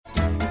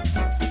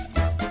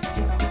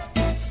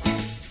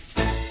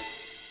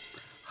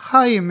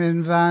Hei,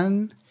 min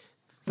venn.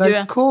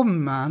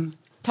 Velkommen.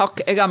 Takk,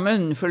 jeg har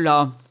munnen full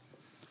av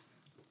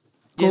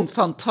din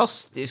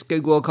fantastiske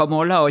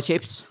guacamole og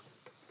chips.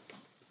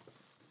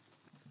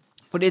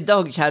 For i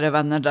dag, kjære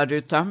venner der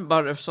ute,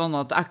 bare sånn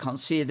at jeg kan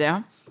si det,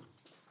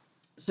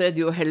 så det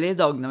jo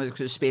helligdag når vi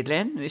skulle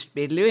spille inn. Vi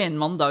spiller jo inn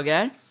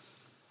mandager.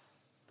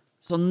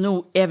 Så nå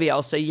vi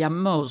altså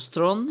hjemme hos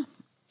Trond,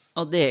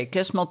 og det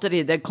ikke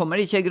småtteri. Det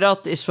kommer ikke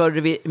gratis for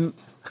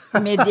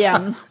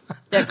midjen.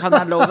 Det kan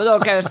jeg love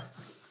dere.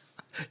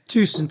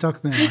 Tusen takk,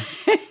 min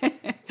venn.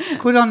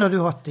 Hvordan har du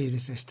hatt det i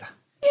det siste?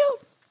 Jo.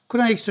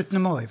 Hvordan gikk 17.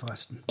 mai,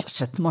 forresten? Ja,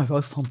 17. mai var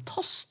jo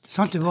fantastisk.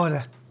 Sant, det var det.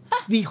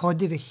 Vi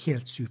hadde det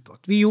helt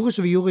supert. Vi gjorde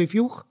som vi gjorde i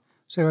fjor,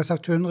 så jeg har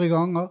sagt 100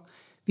 ganger.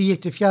 Vi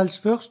gikk til fjells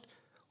først,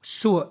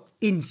 så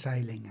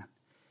innseilingen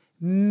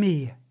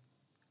med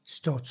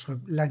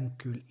Statsrød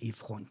Lenkul i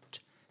front.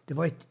 Det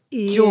var et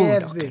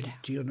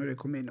eventyr når det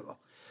kom innover.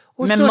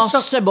 Og med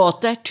masse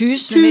båter,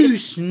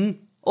 tusenvis. 1000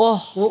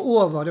 og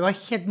over, det var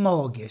helt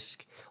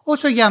magisk. Og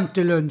så hjem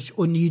til lunsj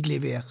og nydelig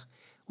vær.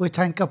 Og jeg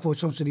tenker på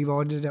sånn som de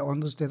var det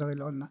andre steder i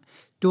landet.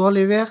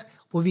 Dårlig vær,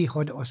 og vi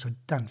hadde altså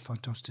den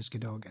fantastiske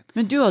dagen.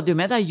 Men du hadde jo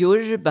med deg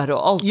jordbær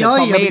og alt til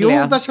familien. familien. Ja,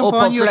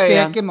 jordbærschampagne og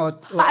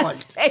spekemat og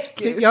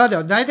alt. Ja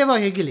da, nei, det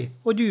var hyggelig.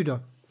 Og du da?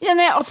 Ja,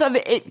 nei, altså,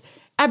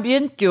 jeg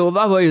begynte jo,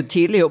 jeg var jo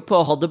tidlig oppe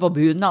og hadde på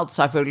bunad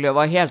selvfølgelig,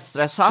 og var helt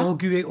stresset. Å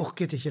Gud, jeg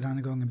orket ikke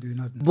denne gangen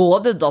bunaden.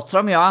 Både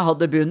datteren min og jeg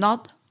hadde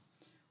bunad.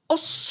 Og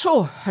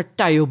så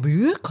hørte jeg jo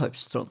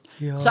buekorps, Trond.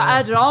 Ja. Så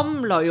jeg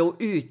ramlet jo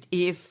ut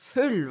i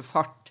full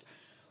fart,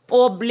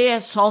 og ble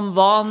som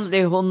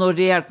vanlig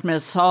honorert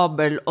med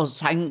sabel og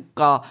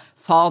senka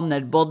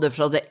faner, både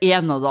fra det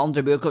ene og det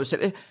andre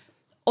buekorpset.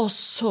 Og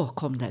så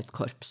kom det et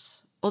korps.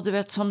 Og du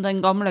vet, som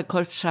den gamle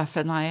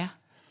korpssjefen jeg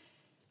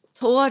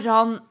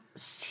tårene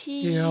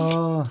sier.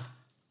 Ja.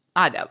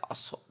 Nei, det var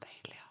så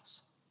deilig,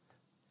 altså.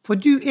 For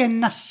du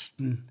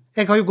nesten,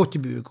 jeg har jo gått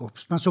i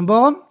buekorps, men som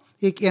barn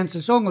gikk en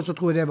sesong, og så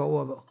tror jeg det var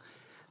over.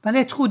 Men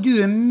jeg tror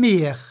du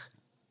mer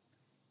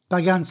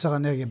bergenser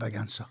enn jeg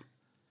bergenser.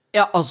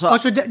 Ja,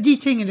 altså de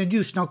tingene du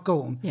snakker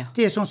om, ja.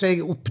 Det sånn som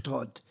jeg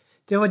oppdratt.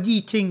 Det var de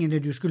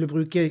tingene du skulle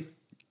bruke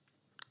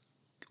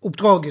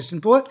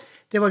oppdragelsen på.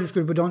 Det var du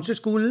skulle på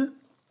danseskolen,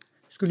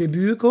 skulle i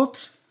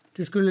buekorps,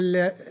 du skulle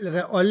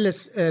lære alle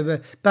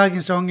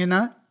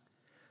bergenssangene,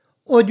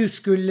 og du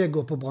skulle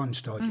gå på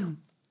Brannstadion.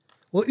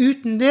 Og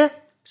uten det,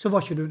 så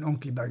var ikke du en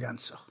ordentlig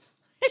bergenser.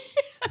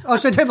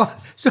 Altså, det var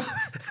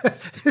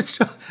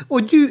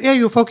og du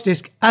jo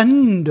faktisk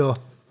enda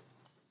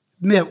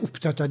mer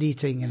opptatt av de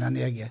tingene enn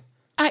jeg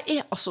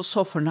Jeg altså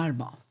så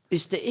fornærmet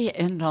hvis det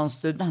en eller annen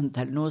student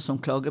eller noe som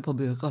klager på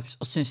buekorps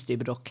og synes de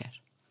bråker.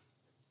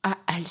 Jeg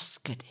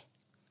elsker de.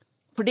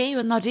 For det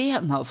jo en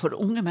arena for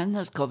unge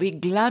mennesker, og vi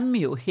glemmer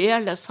jo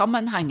hele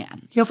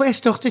sammenhengen. Ja, for jeg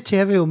startet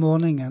TV om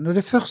morgenen, og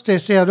det første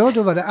jeg ser da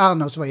var det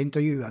Erna som var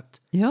intervjuet.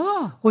 Ja.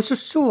 Og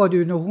så du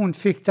når hun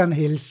fikk den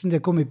hilsen,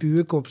 det kom i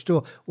buekorps da,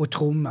 og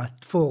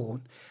trommet for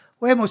hun.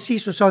 Og jeg må si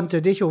så sant,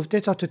 det ikke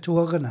ofte jeg tar til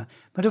tårene,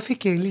 men da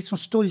fikk jeg en litt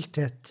sånn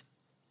stolthet.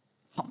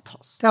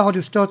 Fantastisk. Der har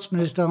du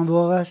statsministeren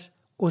vår,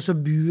 og så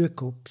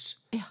buekorps.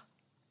 Ja.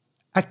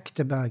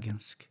 Ekte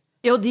bergensk.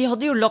 Ja, de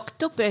hadde jo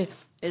lagt opp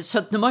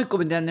 17.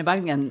 mai-komiteen i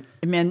Bergen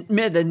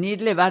med det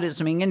nydelige været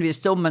som ingen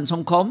visste om, men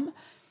som kom,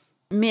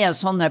 med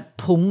sånne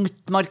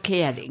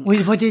punktmarkeringer.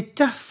 Og var det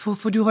derfor?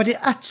 For du hadde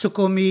ett som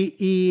kom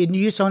i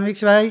nye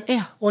Sandviksvei,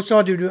 ja. Og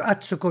så hadde du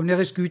ett som kom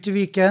nede i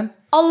Skuteviken.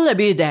 Alle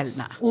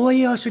bydelene.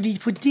 Ja, så de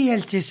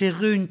fordelte seg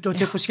rundt og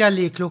til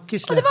forskjellige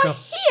klokkesletter. Og det var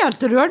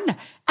helt rørende.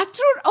 Jeg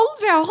tror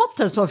aldri jeg har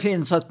hatt en så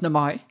fin 17.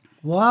 mai.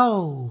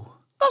 Wow.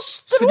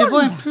 Så det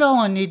var en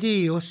plan i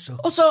det også.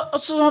 Og så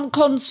som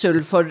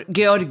konsul for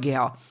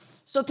Georgia,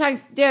 så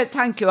det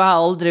tenker jo jeg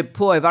aldri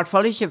på, i hvert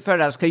fall ikke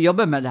før jeg skal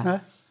jobbe med det. Hæ?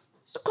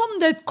 Så kom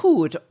det et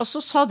kor, og så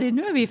sa de,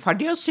 nå vi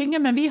ferdige å synge,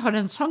 men vi har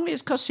en sang vi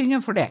skal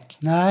synge for deg.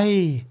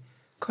 Nei,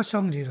 hva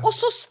sang de da? Og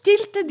så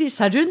stilte de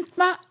seg rundt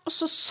meg, og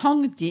så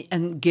sang de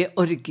en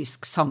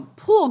georgisk sang,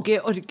 på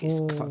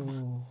georgisk for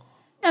meg.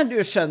 Ja, du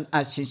skjønner,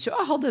 jeg synes jo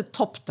jeg hadde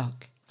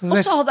toppdag. Og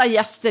så hadde jeg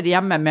gjester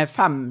hjemme med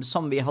 5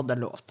 som vi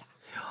hadde lov til.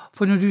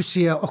 For når du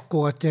sier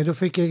akkurat det, da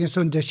fikk jeg en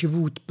sånn déjà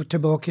vu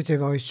tilbake til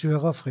jeg var i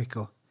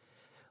Sør-Afrika.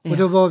 Og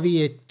da var vi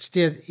et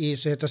sted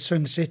som heter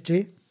Sun City,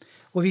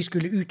 og vi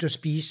skulle ut og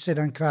spise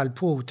den kvelden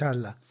på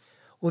hotellet.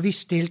 Og vi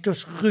stilte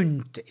oss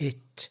rundt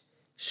et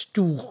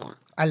stor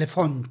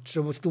elefant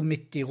som stod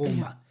midt i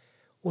rommet.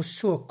 Ja. Og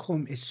så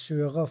kom et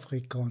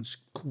sørafrikansk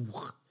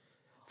kor.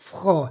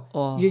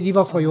 De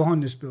var fra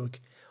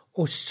Johannesburg,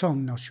 og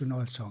sang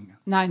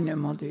nasjonalsangen. Nei, nå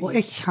må du... Og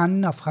jeg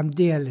kjenner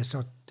fremdeles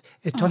at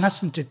jeg tar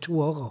nesten til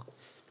tårer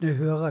når jeg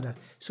hører det.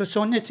 Så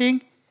sånne ting...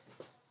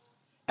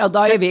 Ja,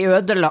 da vi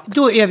ødelagt.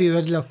 Da vi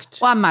ødelagt.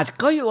 Og jeg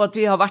merker jo at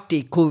vi har vært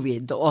i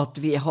covid, og at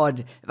vi har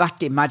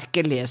vært i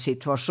merkelige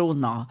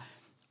situasjoner,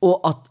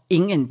 og at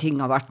ingenting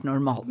har vært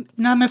normalt.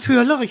 Nei, men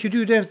føler ikke du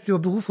det at du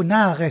har behov for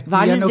nærhet?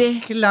 Veldig.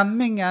 Og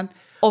klemmingen?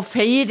 Og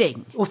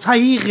feiring. Og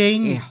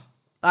feiring. Ja.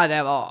 Nei,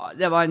 det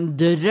var en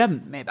drøm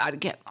i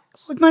Bergen.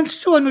 Altså. Men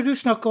så når du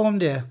snakker om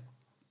det,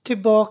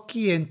 tilbake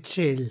igjen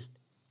til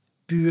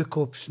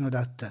buekorpsen og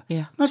dette.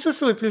 Ja. Men så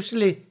jeg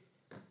plutselig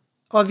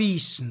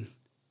avisen.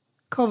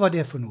 Hva var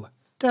det for noe?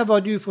 Der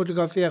var du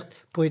fotografert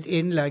på et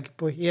innlegg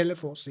på hele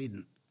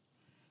forsiden.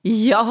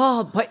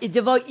 Ja,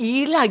 det var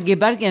ilegg I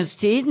Bergens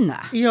Tidende.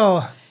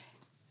 Ja,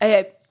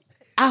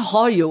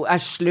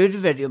 Jeg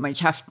slurver jo med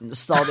kjeften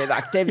stadig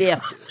vekk, det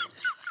vet du.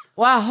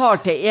 Og jeg har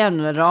til en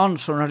eller annen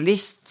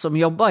journalist som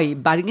jobber I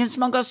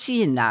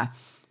Bergensmagasinet,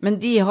 men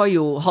de har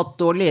jo hatt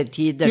dårlige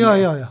tider.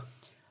 ja.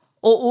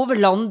 Og Ove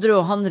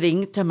Landrød, han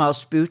ringte meg og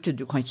spurte,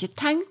 du kan ikke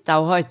tenke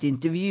deg å ha et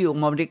intervju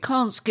om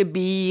amerikanske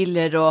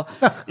biler,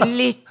 og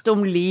litt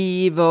om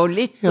livet, og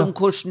litt om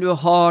hvordan du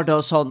har det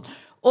og sånn.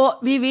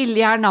 Og vi vil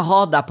gjerne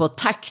ha deg på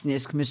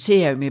Teknisk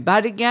museum I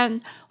Bergen,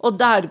 og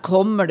der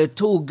kommer det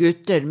 2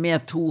 gutter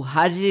med 2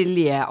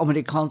 herlige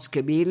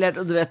amerikanske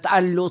biler, og du vet,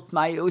 jeg lot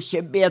meg jo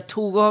ikke be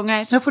 2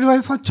 ganger. Nei, for det var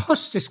en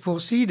fantastisk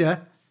forside.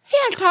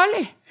 Helt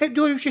herlig.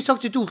 Du har jo ikke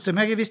sagt et ord til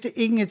meg, jeg visste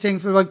ingenting,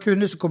 for det var en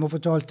kunde som kom og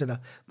fortalte det.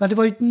 Men det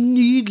var et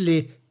nydelig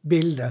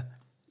bilde.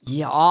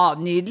 Ja,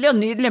 nydelig og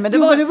nydelig, men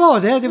det Jo, var, men det var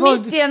det. Det var...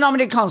 midt I en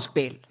amerikansk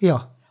bil. Ja.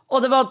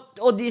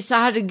 Og disse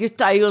her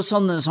gutta jo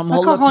sånne som Men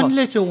holder hva på.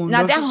 handlet det om? Nei,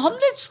 det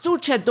handlet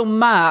stort sett om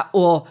meg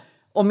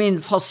og min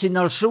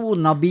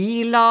fascinasjon av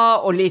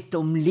biler, og litt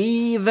om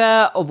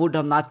livet, og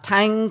hvordan jeg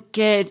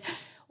tenker.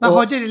 Men og,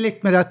 hadde det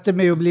litt med dette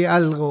med å bli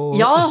eldre og...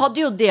 Ja, jeg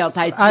hadde jo det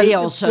at jeg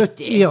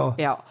 73.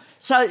 Ja.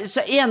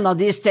 Så en av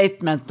de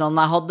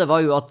statementene jeg hadde var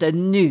jo at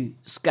nå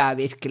skal jeg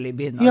virkelig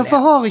begynne Ja, å for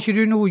leve. har ikke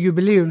du noe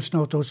jubileum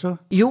snart også?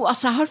 Jo,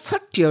 altså jeg har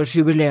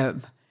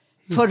 40-årsjubileum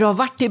for å ha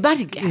vært I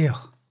Bergen. Ja.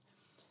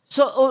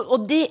 Så,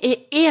 og det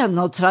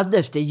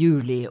 31.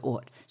 juli I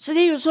år. Så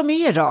det jo så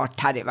mye rart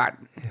her I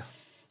verden. Ja.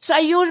 Så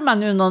jeg gjorde meg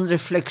nå noen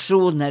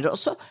refleksjoner, og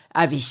så,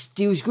 jeg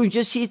visste jo, jeg skulle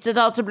ikke si til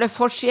deg at det ble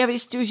forside, jeg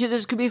visste jo ikke det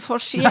skulle bli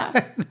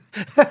forside.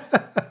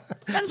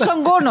 Men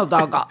sånn går nå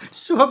dager.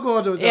 Så går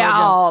det dagen.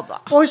 Ja da.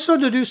 Og så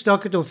når du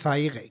snakket om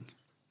feiring,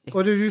 og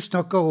når du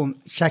snakker om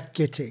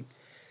kjekke ting,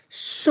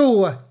 så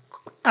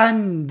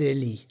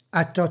endelig,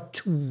 etter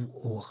 2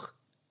 år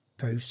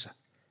pause,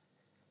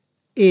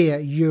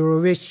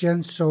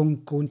 Eurovision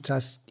Song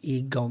Contest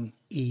I gang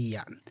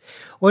igjen.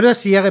 Og da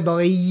sier jeg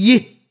bare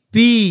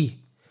jippi!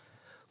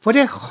 For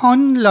det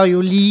handler jo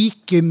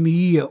like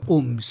mye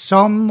om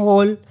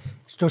samhold,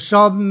 stå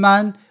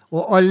sammen,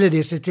 og alle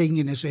disse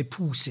tingene som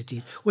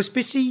positive. Og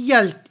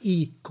spesielt I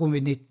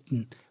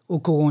covid-19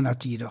 og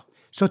koronatider,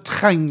 så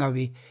trenger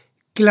vi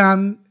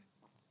glem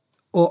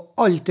og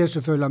alt det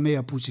som følger med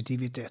av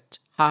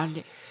positivitet.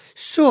 Herlig.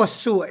 Så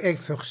jeg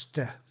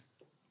første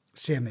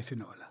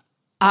semifinale.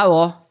 Jeg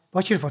også.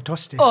 Var ikke det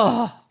fantastisk?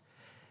 Åh,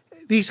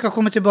 Vi skal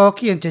komme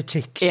tilbake igjen til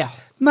TIX. Ja.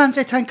 Men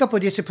jeg tenker på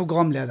disse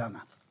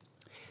programlederne.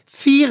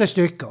 4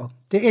 stykker.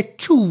 Det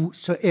 2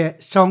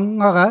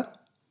 som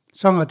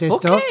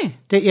sangartister. Ok.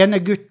 Det ene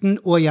gutten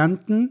og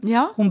jenten.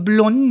 Ja. Hun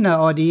blonde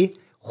av de,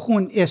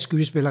 hun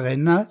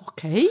skuespillerinne.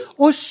 ok.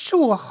 Og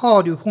så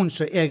har du hun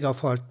som jeg har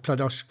falt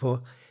pladask på.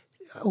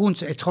 Hun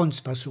som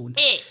transperson.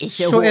 Ikke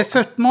Så hun.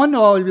 født mann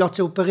og har latt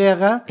seg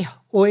operere, Ja.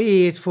 og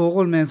I et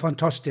forhold med en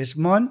fantastisk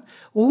mann.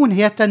 Og hun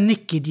heter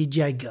Nikki D.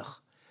 Jagger.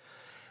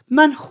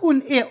 Men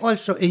hun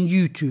altså en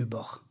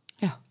YouTuber.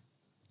 Ja.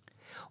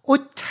 Og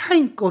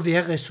tenk å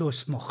være så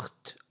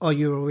smart av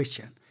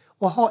Eurovision,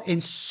 og ha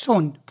en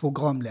sånn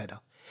programleder.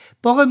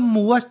 Bare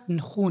måten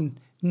hun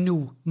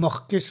nå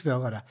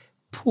markedsfører det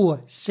på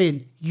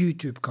sin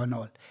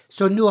YouTube-kanal,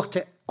 som når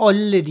til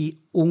alle de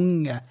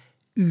unge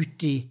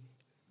ute I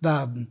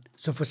verden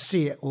som får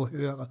se og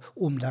høre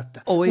om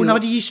dette. Og Hun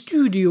hadde I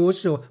studio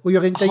også og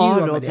gjør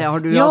intervjuer med det. Har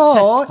du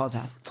sett på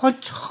det?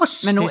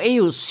 Fantastisk. Men hun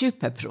jo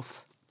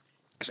superproff.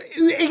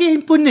 Jeg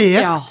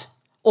imponert. Ja,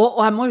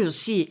 og jeg må jo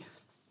si,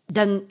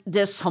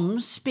 det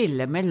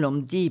samspillet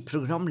mellom de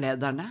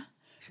programlederne,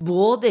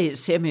 både I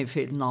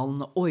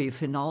semifinalen og I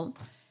finalen,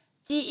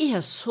 de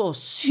så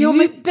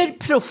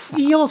superproff.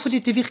 Ja, fordi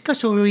det virker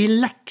så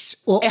relax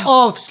og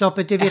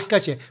avslappet. Det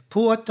virker ikke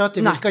påtatt,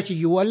 det virker ikke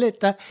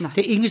jålete. Nei.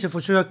 Det ingen som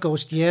forsøker å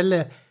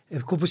stjele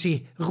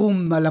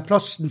rom eller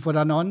plassen for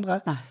den andre.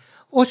 Nei.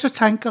 Og så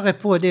tenker jeg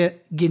på det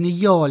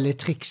geniale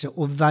trikset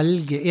å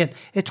velge en.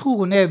 Jeg tror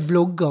hun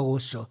vlogger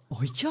også.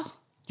 Ja,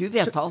 du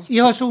vet alt.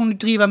 Ja, så hun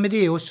driver med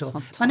det også.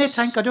 Fantastisk. Men jeg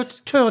tenker, da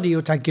tør de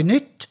å tenke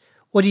nytt,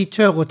 og de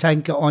tør å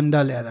tenke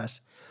annerledes.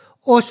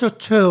 Og så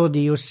tør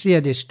de å se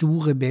det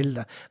store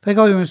bildet. For jeg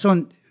har jo en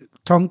sånn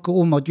tanke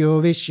om at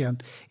Eurovision,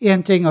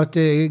 en ting at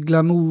det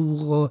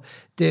glamour, og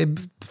det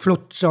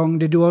flott sang,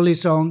 det dårlig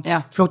sang,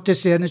 Ja. flotte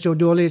sceneshow,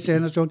 dårlige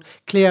sceneshow,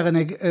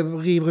 klærne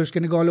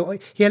rivruskende gale, og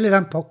hele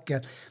den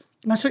pakken.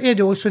 Men så det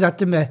også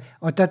dette med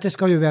at dette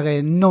skal jo være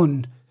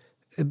en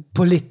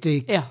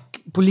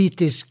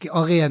politisk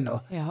arena.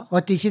 Ja.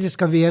 At det ikke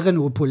skal være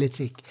noe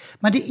politikk.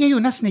 Men det jo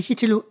nesten ikke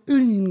til å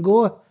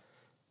unngå.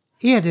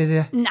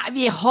 Det? Nei,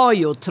 vi har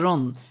jo,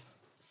 Trond,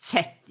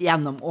 sett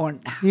gjennom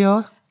årene,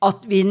 Ja.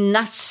 at vi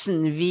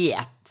nesten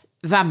vet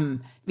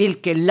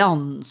hvilke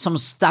land som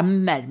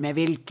stemmer med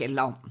hvilke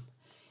land.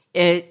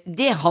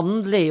 Det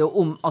handler jo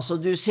om, altså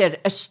du ser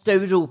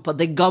Øst-Europa,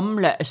 det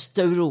gamle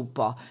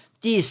Øst-Europa,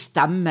 de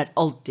stemmer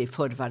alltid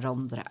for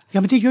hverandre. Ja,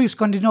 men det gjør jo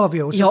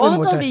Skandinavia også Ja, på en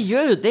måte. da, vi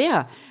gjør jo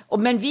det.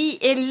 Men vi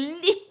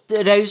litt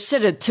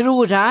rausere,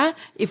 tror jeg,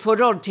 i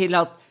forhold til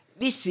at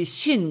hvis vi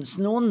syns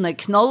noen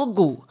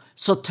knallgod,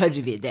 så tør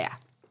vi det.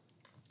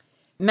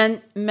 Men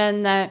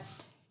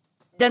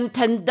den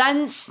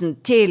tendensen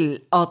til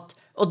at,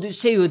 og du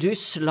ser jo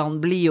Russland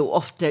blir jo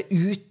ofte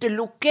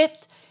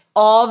utelukket,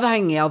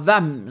 avhengig av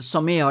hvem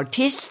som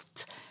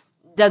artist.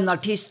 Den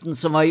artisten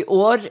som var i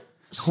år,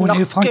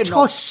 Hun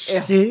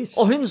fantastisk.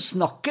 Og hun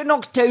snakker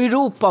nok til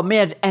Europa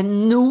mer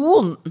enn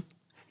noen.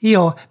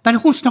 Ja, men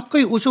hun snakker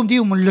jo også om det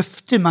om å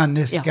løfte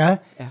mennesker.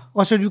 Ja.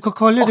 Altså, du kan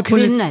kalle det... Og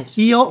kvinner.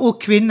 Ja, og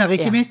kvinner,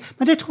 ikke minst.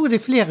 Men det tror jeg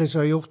det flere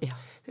som har gjort. Ja.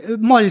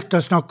 Malta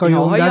snakker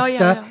jo om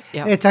dette.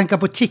 Ja. Jeg tenker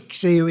på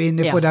Tix jo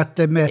inne på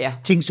dette med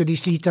ting som de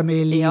sliter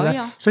med i livet.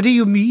 Ja. Så det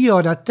jo mye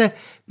av dette.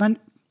 Men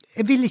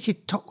jeg vil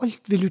ikke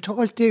vil du ta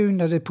alt det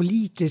under det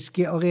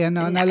politiske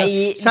arenaen? Nei,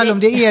 eller, selv om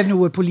det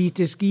noe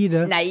politisk i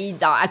det? Nei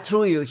da, jeg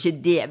tror jo ikke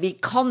det. Vi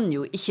kan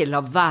jo ikke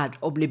la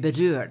være å bli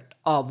berørt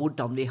av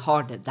hvordan vi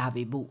har det der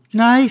vi bor.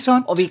 Nei,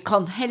 sant. Og vi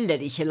kan heller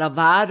ikke la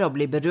være å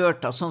bli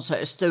berørt av sånn som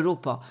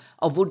Øst-Europa,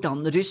 av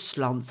hvordan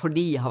Russland for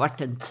de har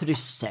vært en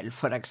trussel,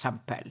 for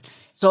eksempel.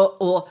 Så,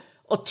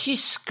 og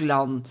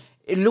Tyskland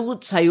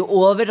lot seg jo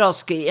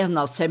overraske i en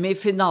av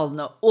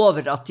semifinalene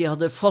over at de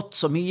hadde fått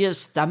så mye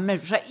stemmer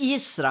fra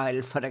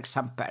Israel, for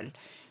eksempel.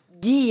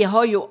 De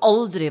har jo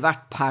aldri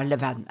vært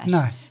perlevenner.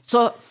 Nei.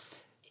 Så,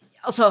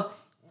 altså,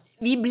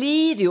 vi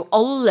blir jo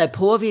alle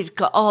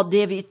påvirket av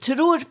det vi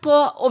tror på,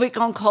 og vi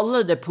kan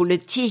kalle det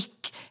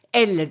politikk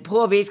eller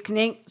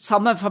påvirkning,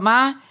 samme for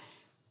meg.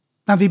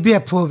 Men vi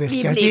blir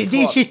påvirket.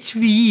 Det ikke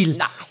tvil.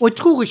 Nei. Og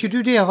tror ikke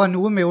du det har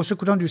noe med også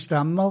hvordan du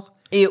stemmer?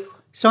 Jo.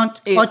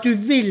 Sant? Jo. At du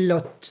vil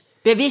at...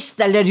 Bevisst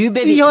eller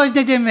ubevisst? Ja,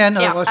 det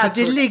mener jeg. Ja, Altså,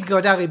 det tror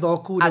ligger der i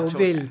bakhodet og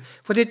vil. det.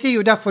 For det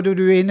jo derfor du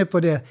inne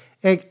på det.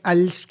 Jeg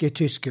elsker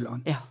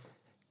Tyskland. Ja.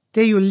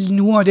 Det jo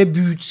noe av det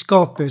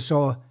budskapet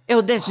som...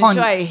 Jo, det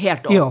synes jeg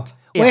helt åt. Ja,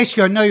 og jeg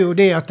skjønner jo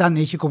det at den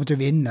ikke kommer til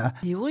å vinne.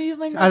 Jo,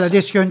 men Eller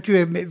det skjønte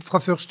jeg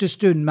fra første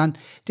stund, men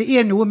det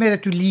noe med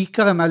at du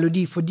liker en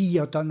melodi fordi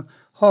at den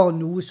har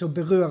noe som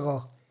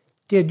berører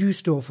det du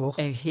står for.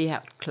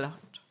 Helt klart.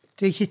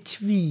 Det ikke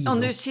tvil. Og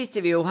nå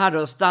sitter vi jo her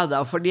hos deg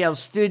da, fordi at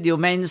Studio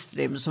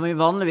Mainstream, som vi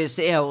vanligvis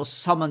hos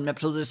sammen med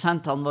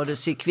produsentene våre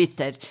i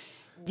Kvitter,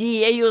 de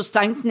jo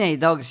stengt ned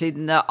i dag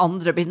siden det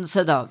andre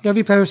pinsedag. Ja,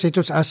 vi pleier å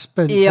sitte hos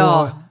Espen på...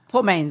 Ja,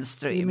 på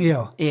Mainstream.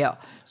 Ja.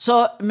 Så,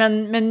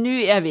 men nå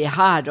vi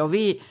her, og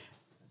vi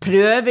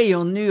prøver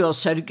jo nå å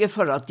sørge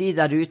for at de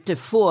der ute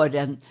får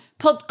en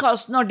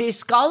podcast når de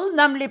skal,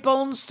 nemlig på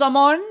onsdag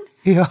morgen.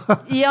 Ja.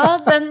 Ja,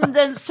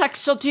 den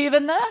 26.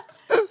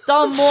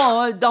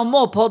 Da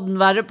må podden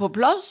være på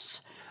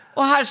plass.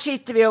 Og her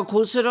sitter vi og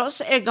koser oss.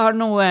 Jeg har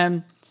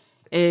noe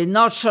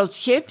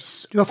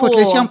nachos-chips. Du har fått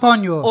litt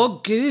champagne. Å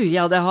Gud,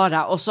 ja det har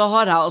jeg. Og så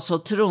har jeg altså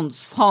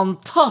Tronds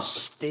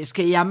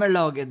fantastiske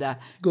hjemmelagede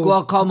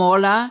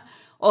guacamole.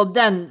 Og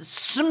den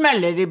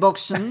smeller i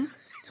boksen.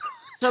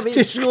 Så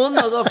hvis noen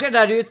av dere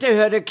der ute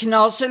hører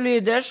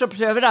knaselyder, så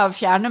prøver jeg å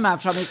fjerne meg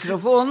fra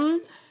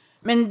mikrofonen.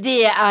 Men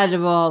det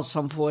hva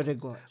som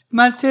foregår.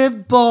 Men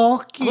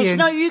tilbake igjen. Hvordan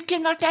har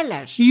uken vært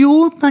ellers?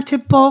 Jo, men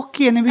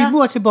tilbake igjen. Vi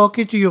må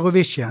tilbake til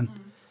Eurovision.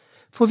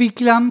 For vi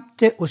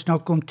glemte å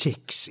snakke om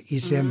Tix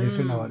i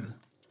semifinalen.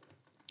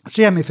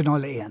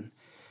 Semifinale 1.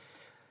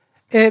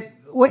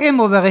 Og jeg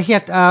må være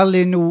helt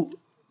ærlig nå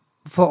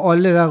for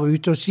alle der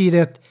ute og si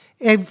det at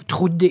jeg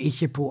trodde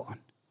ikke på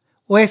han.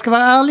 Og jeg skal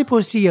være ærlig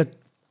på å si at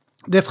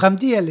det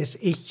fremdeles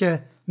ikke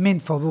min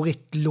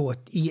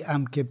favorittlåt i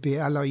MGP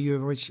eller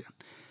Eurovision.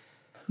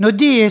 Når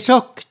det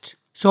sagt,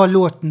 så har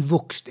låten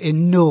vokst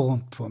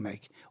enormt for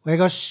meg. Og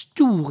jeg har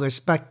stor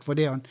respekt for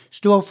det han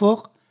står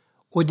for,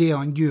 og det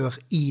han gjør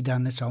i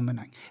denne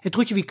sammenheng. Jeg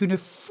tror ikke vi kunne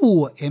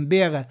få en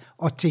bedre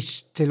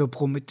artist til å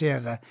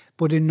promotere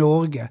både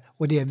Norge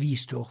og det vi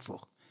står for.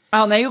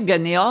 Han jo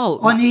genial.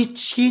 Han et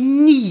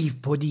geni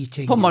på de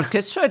tingene. På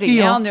markedsføring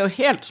han jo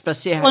helt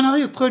spesiell. Han har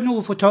jo prøvd nå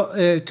å få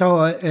ta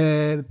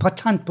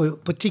patent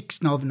på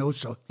Tix-navnet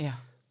også. Ja.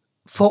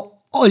 For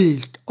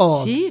alt av.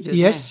 Sier du det?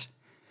 Yes.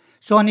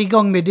 Så han i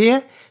gang med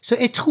det. Så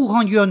jeg tror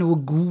han gjør noe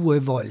gode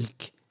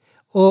valg.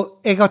 Og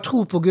jeg har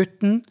tro på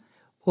gutten,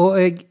 og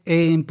jeg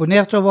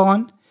imponert over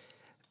han.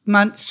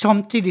 Men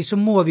samtidig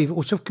så må vi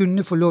også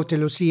kunne få lov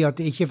til å si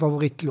at det ikke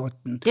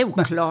favorittlåten. Det jo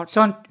klart.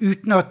 Sant?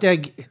 Uten at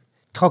jeg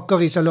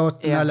trakker i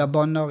salaten eller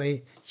banner i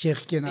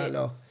kirken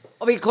eller...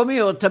 Og vi kommer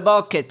jo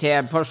tilbake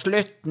til på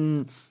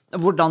slutten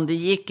hvordan det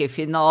gikk i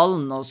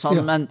finalen og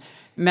sånn,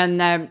 men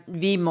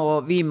vi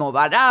må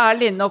være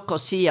ærlige nok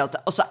å si at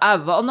altså,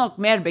 jeg var nok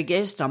mer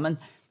begeistret,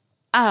 men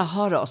jeg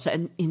har altså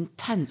en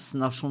intens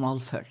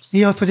nasjonalfølelse.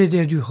 Ja, for det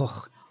det du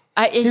har.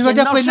 Jeg det var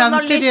derfor jeg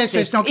nevnte det som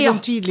jeg snakket om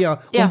tidligere,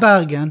 om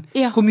Bergen.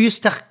 Hvor mye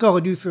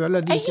sterkere du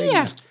føler de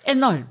tingene. Helt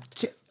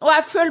enormt. Og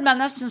jeg føler meg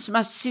nesten som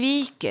jeg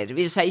sviker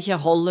hvis jeg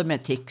ikke holder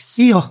med Tix.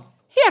 Ja.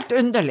 Helt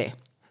underlig.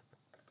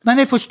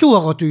 Men jeg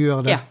forstår at du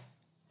gjør det. Ja.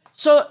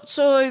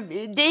 Så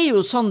det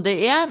jo sånn det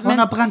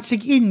Han har brent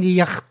seg inn i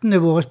hjertene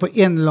våre på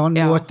en eller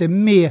annen måte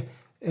med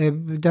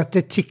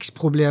dette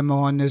tics-problemet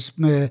hans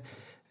med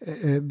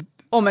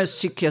og med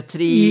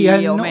psykiatri,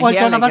 og med alt, hele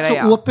han har vært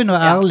greia. så åpen og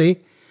ærlig.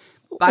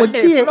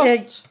 Veldig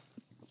flott.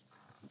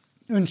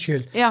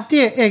 Unnskyld. Ja.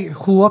 Det jeg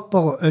håper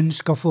og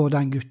ønsker for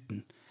den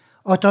gutten,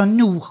 at han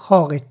nå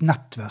har et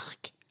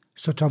nettverk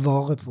som tar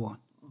vare på han.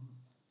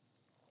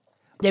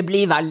 Det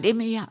blir veldig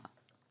mye.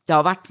 Det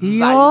har vært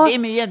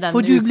veldig mye denne uka som har vært.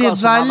 For du blir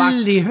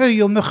veldig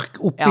høy og mørk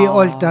oppi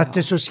alt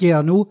dette som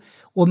skjer nå,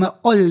 og med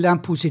all den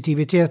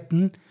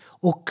positiviteten,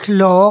 og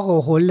klare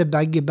å holde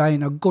begge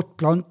beina godt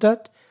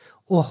plantet,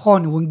 og ha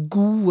noen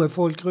gode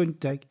folk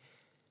rundt deg,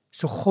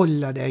 så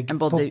holder deg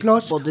på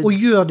plass, og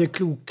gjør det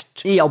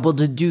klokt. Ja,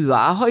 både du og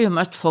jeg har jo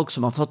møtt folk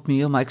som har fått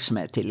mye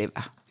oppmerksomhet i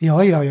livet. Ja.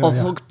 Og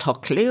folk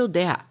takler jo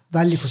det.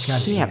 Veldig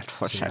forskjellig. Helt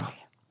forskjellig.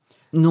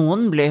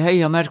 Noen blir høy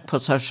og mørk på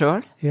seg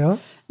selv. Ja.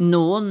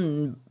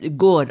 Noen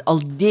går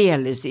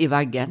aldeles i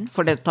veggen,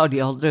 for dette har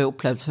de aldri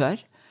opplevd før.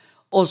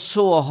 Og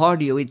så har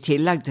de jo i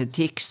tillegg til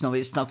tics, når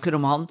vi snakker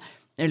om han,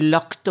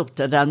 lagt opp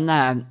til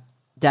denne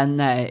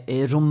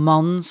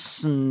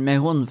romansen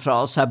med hun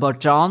fra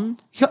Azerbaijan.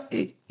 Ja,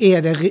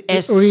 det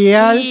reelt?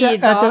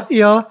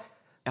 Ja,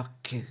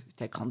 Gud,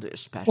 det kan du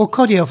spørre. Og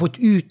hva de har fått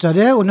ut av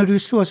det, og når du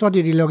så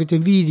hadde de laget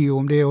en video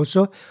om det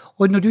også,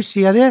 og når du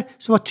ser det,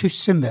 så var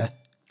Tusse med.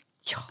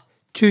 Ja.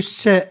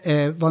 Tusse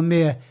var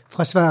med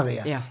fra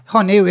Sverige. Ja.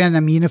 Han jo en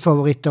av mine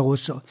favoritter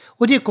også.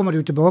 Og det kommer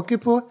du tilbake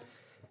på.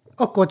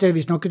 Akkurat det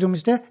vi snakket om i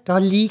sted, det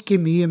har like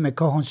mye med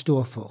hva han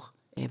står for.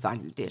 Det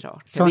veldig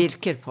rart. Det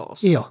virker på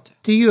oss. Ja,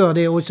 det gjør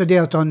det også det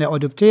at han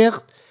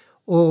adoptert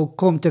og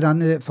kom til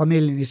denne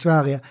familien i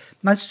Sverige.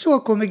 Men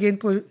så kom jeg inn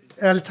på,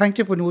 eller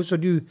tenkte på noe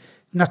som du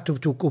nettopp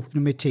tok opp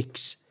med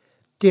tics.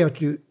 Det at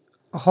du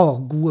har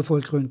gode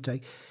folk rundt deg.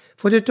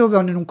 For det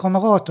var noen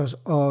kamerater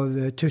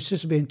av Tusse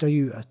som ble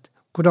intervjuet.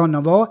 Hvordan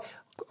han var.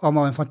 Han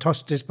var en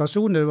fantastisk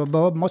person, det var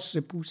bare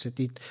masse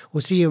positivt å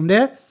si om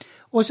det.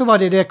 Og så var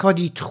det hva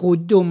de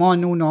trodde om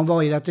han når han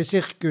var i dette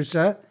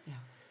sirkuset.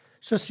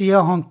 Så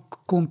sier han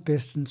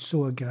kompisen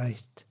så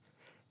greit.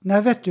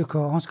 Nei, vet du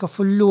hva, han skal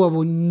få lov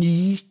å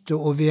nyte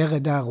å være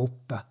der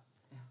oppe.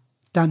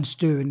 Den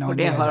stunden han For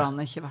det har han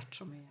ikke vært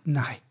så mye.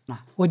 Nei,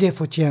 og det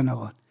fortjener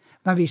han.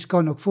 Men vi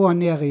skal nok få han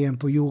ned igjen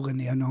på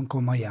jorden igjen når han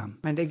kommer hjem.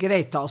 Men det er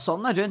greit å ha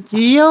sånne rundt seg.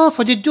 Ja,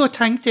 for da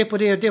tenkte jeg på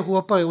det, og det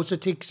håper jeg også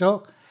Tix har.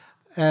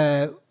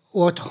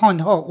 Og at han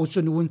har også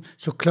noen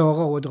som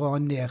klarer å dra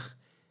han ned.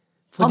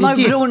 For han har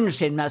jo broren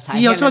sin med seg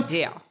hele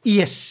tiden.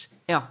 Yes.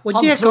 Ja, han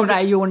tror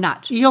jeg gjorde nær.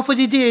 Ja, for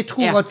det jeg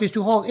tror at hvis du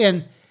har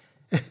en...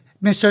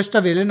 Min søster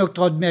ville nok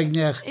dratt meg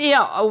ned.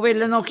 Ja, hun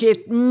ville nok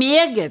gitt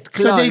meget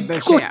klar beskjed. Så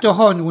det godt å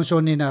ha noen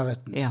sånn i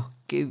nærheten. Ja,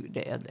 Gud,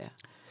 det er det.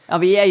 Ja,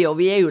 vi er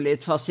jo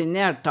litt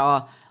fascinert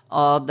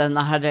av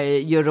denne her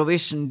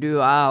Eurovision, du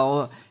og jeg,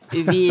 og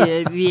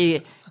vi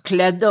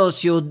kledde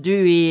oss jo,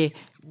 du i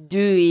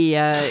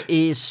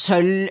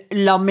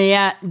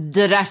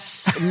sølvlamé-dress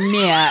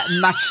med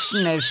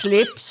matchende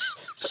slips,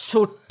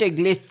 sorte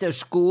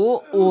glittersko,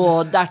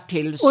 og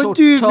dertil sort topp. Og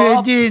du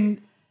med din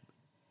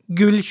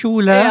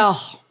gullkjole. Ja.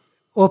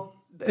 Og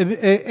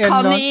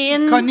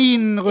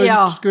kanin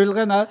rundt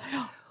skuldrene.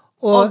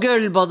 Og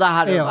gull både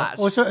her og der.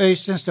 Og så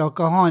Øystein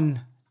stakker han.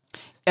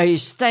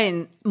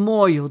 Øystein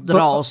må jo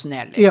dra oss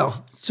ned litt. Ja,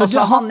 altså,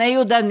 han er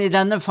jo den i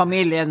denne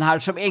familien her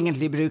som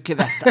egentlig bruker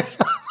vetter.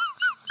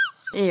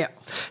 Ja.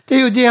 Det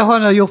er jo det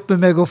han har gjort med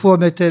meg å få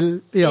meg til...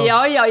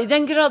 Ja, i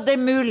den grad det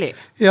er mulig.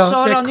 Ja,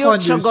 så har han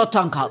gjort så godt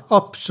han kan.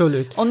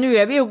 Absolutt. Og nå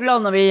er vi jo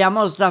glad når vi er hjemme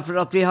hos deg, for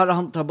at vi har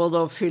han til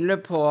både å fylle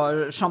på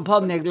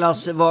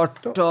champagneglasset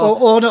vårt.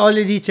 Og ordne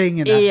alle de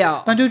tingene. Ja.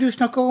 Men du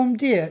snakker om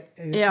det,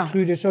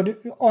 Trude, så du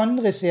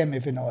andre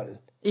semifinalen.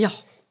 Ja.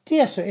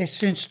 Det som jeg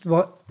synes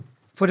var,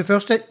 for det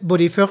første,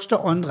 både i første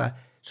og andre,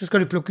 så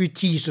skal du plukke ut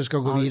 10 som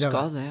skal gå videre.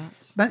 Skal det, ja.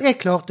 Men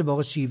jeg klarte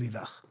bare 7 i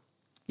hver.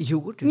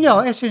 Gjorde du?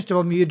 Ja, jeg synes det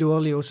var mye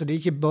dårlig også, det er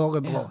ikke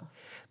bare bra. Ja.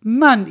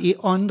 Men i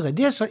andre,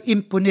 det som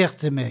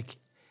imponerte meg,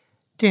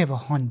 det var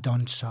han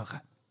danseren.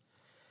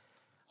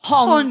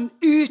 Han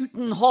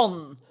uten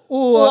hånd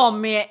og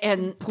med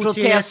en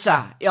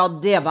protese. Ja,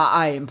 det var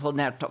jeg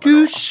imponert over.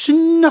 Du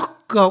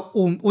snakker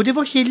om, og det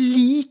var ikke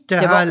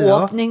lite heller. Det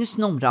var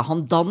åpningsnummeret.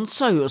 Han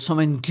danser jo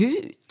som en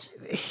gud.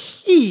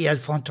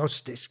 Helt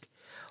fantastisk.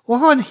 Og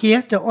han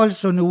heter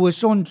altså noe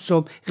sånt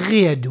som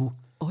Redo.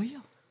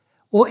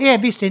 Og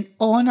er vist en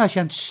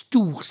anerkjent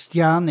stor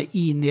stjerne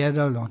i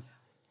Nederland.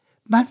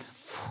 Men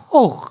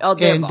for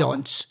en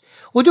dans!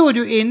 Og da er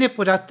du inne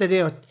på dette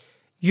det at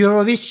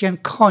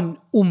Eurovision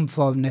kan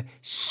omfavne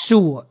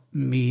så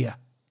mye.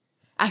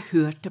 Jeg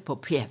hørte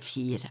på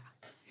P4,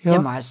 det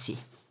må jeg si.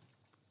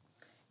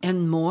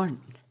 En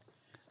morgen,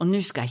 og nå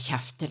skal jeg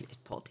kjefte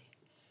litt på dem.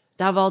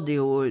 Der var det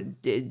jo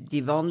de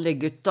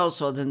vanlige gutta,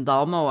 så den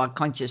dame, og jeg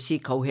kan ikke si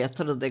hva hun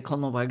heter, og det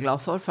kan hun være glad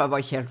for jeg var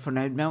ikke helt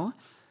fornøyd med henne.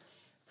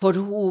 For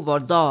hun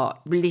var da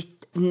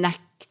blitt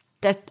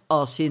nektet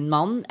av sin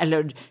mann,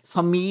 eller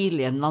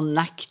familien var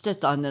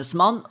nektet av hennes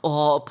mann, å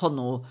ha på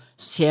noen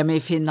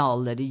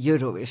semifinaler i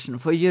Eurovision,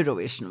 for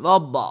Eurovision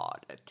var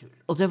bare tull.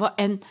 Og det var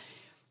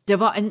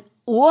en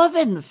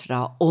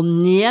ovenfra og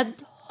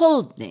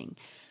nedholdning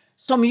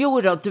som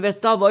gjorde at, du vet,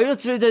 da var jo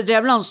Trude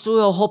Drevland stod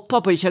og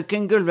hoppet på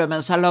kjøkkengulvet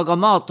mens jeg laget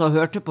mat og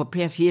hørte på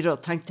P4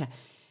 og tenkte,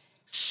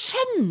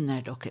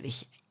 skjønner dere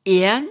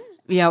ikke?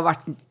 Vi har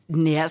vært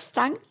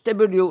nedstengt, det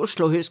burde jo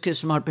Oslo huske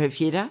som har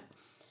P4.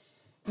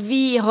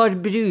 Vi har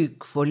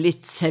bruk for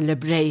litt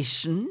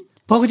celebration.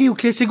 Bare de å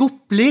kle seg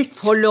opp litt.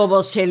 Få lov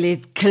å se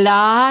litt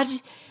klær.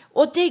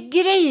 Og det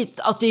greit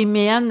at de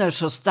mener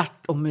så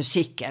sterkt om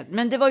musikken,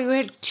 men det var jo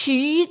helt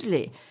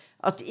tydelig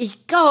at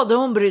ikke hadde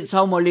hun brydd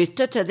seg om å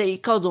lytte til det,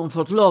 ikke hadde hun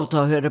fått lov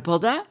til å høre på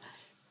det.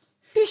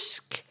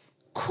 Husk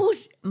hvor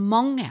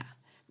mange,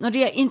 når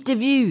de har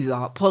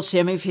intervjuet på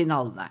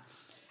semifinalene,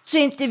 så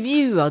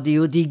intervjuet de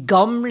jo de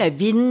gamle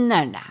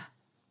vinnerne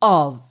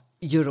av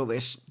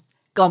Eurovision,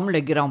 gamle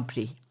Grand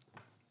Prix.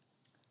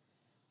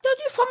 Da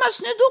du får meg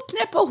snudd opp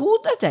ned på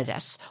hodet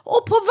deres,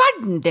 og på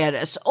verden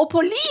deres, og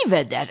på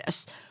livet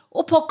deres,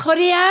 og på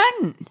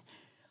karrieren.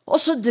 Og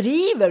så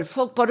driver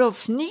folk bare og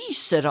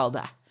fnyser av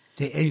det.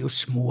 Det jo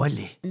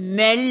smålig.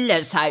 Melde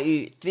seg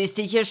ut. Hvis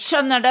de ikke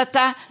skjønner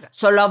dette,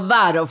 så la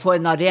være å få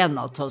en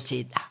arena til å si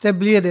det. Det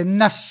blir det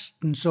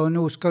nesten så,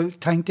 nå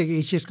tenkte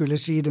jeg ikke skulle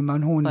si det,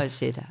 men hun, bare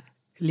si det.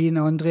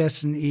 Line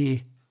Andresen i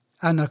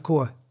NRK,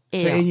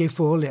 så inne i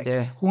forleg,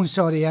 hun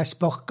sa det, jeg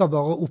sparker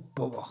bare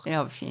oppover.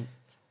 Ja, fint.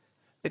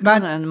 Det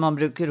kan men man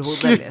bruker hodet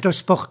litt. Slutt å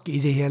sparke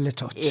i det hele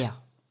tatt. Ja.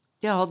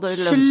 Det hadde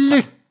lønt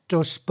seg. Slutt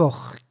å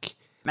sparke.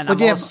 Og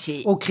det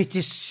å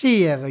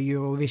kritisere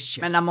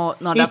Eurovision. Men jeg må,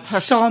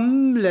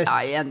 samlet... Ja,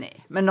 jeg enig.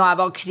 Men når jeg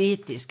var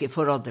kritisk i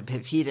forhold til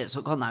P4,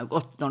 så kan jeg jo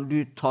godt, når du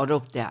tar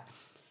opp det,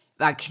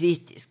 være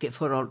kritisk i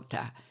forhold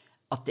til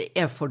at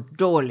det for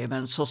dårlig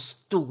med en så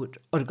stor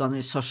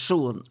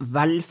organisasjon,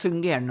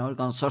 velfungerende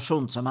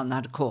organisasjon som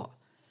NRK,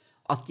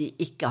 at de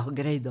ikke har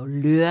greid å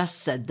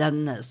løse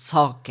denne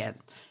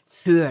saken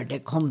før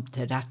det kom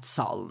til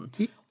rettssalen.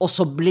 Og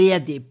så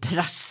ble de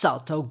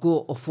presset til å gå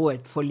og få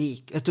et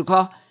forlik. Vet du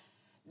hva?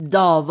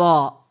 Da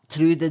var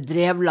Trude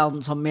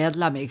Drevland som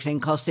medlem i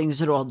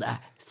Kringkastingsrådet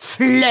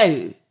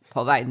flau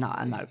på vegne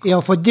av NRK.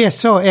 Ja, for det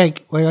sa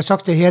jeg, og jeg har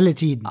sagt det hele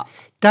tiden. Ja.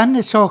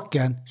 Denne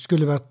saken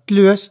skulle vært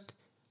løst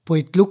på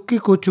et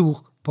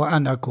lukkekontor på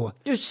NRK.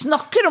 Du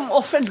snakker om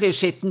offentlig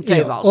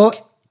skittentøyvask. Ja, og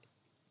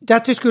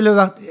dette skulle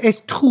vært,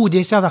 jeg tror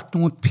disse har vært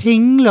noen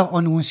pingler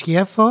og noen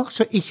sjefer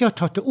som ikke har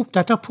tatt det opp.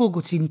 Dette har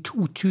pågått siden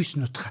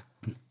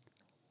 2013.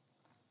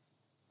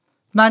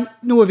 Men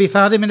nå vi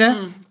ferdig med det.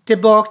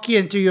 Tilbake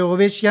igjen til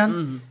Eurovision.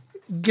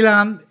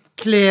 Glem,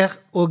 klær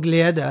og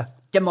glede.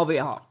 Det må vi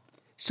ha.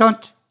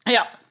 Sant?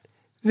 Ja.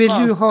 Vil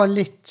du ha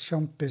litt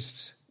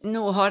sjampis?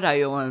 Nå har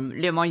jeg jo,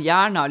 man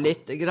gjerne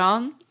litt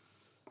grann.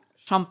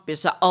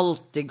 Sjampis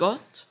alltid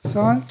godt.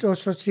 Sant? Og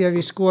så sier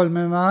vi skål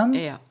med vann.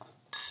 Ja.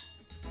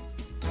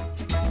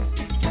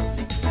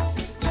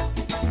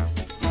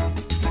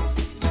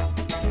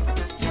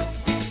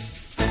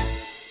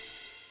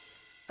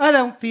 I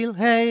don't feel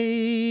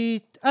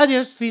hate, I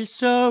just feel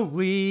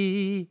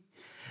sorry.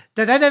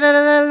 Da da da da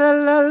da la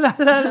la la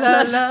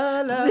la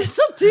la la. Det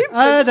så typisk.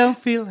 I don't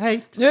feel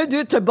hate. Nå du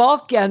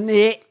tilbake igjen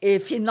i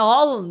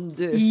finalen,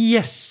 du.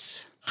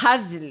 Yes.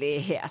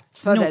 Herlighet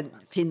for en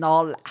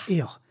finale.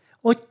 Ja,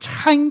 og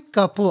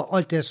tenker på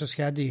alt det som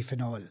skjedde i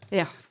finalen.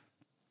 Ja.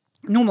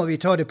 Nå må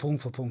vi ta det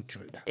punkt for punkt,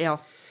 Trude. Ja.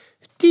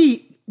 De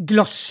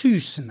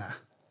glasshusene.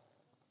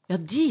 Ja,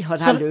 de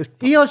har jeg lurt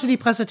på. Ja, så de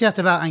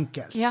presenterte hver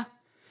enkelt. Ja.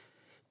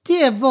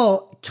 Det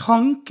var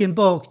tanken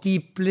bak de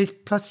ble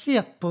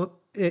plassert på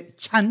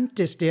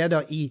kjente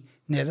steder i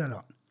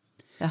Nederland.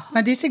 Ja.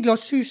 Men disse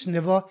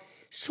glasshusene var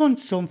sånn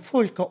som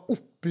folk har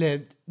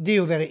opplevd det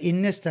å være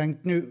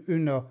innestengt nå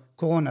under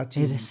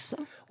koronatiden.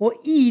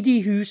 Og i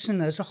de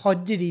husene så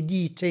hadde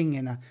de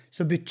tingene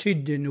som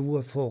betydde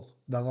noe for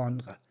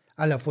hverandre,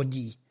 eller for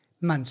de,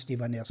 mens de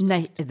var nedstengt.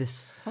 Nei, det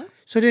sant?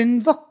 Så det en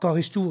vakker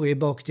historie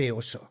bak det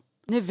også.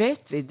 Nå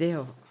vet vi det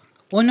jo.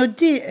 Og når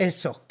det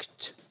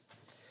sagt,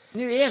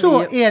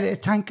 så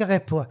det, tenker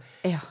jeg på,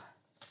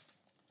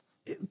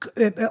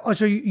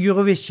 altså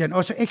Eurovision,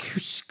 altså jeg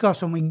husker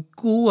som i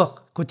går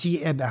hvor tid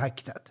jeg ble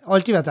hektet,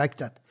 alltid vært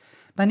hektet,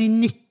 men i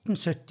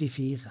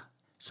 1974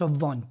 så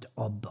vant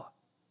ABBA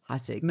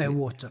med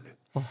Waterloo.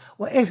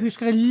 Og jeg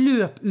husker jeg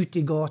løp ut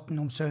i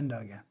gaten om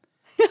søndagen,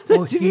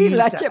 og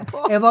hylte.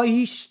 Jeg var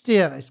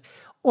hysterisk,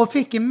 og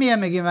fikk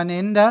med meg en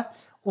venninne,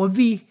 og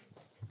vi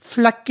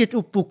flekket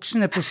opp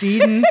buksene på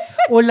siden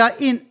og la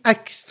inn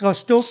ekstra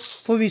stoff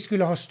for vi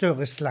skulle ha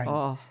større sleng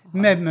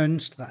med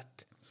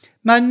mønstret.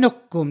 Men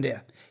nok om det.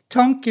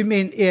 Tanken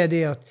min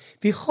det at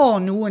vi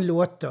har noen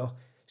låter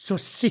som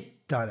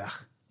sitter der.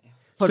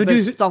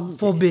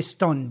 For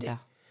bestandig. Ja.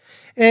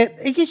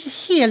 Jeg ikke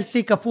helt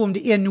sikker på om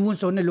det noen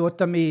sånne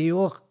låter med i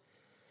år.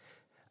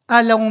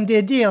 Eller om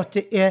det det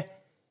at det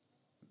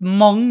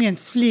mange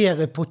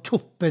flere på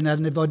toppen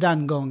enn det var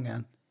den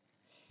gangen.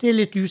 Det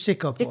litt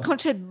usikker på. Det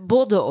kanskje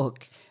både og.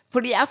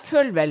 Fordi jeg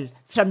føler vel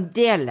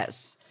fremdeles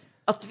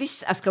at hvis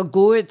jeg skal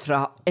gå ut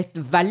fra et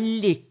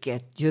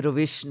vellykket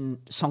Eurovision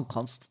Song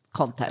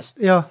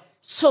Contest,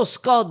 så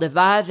skal det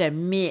være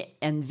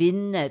med en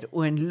vinner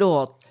og en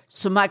låt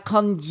som jeg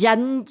kan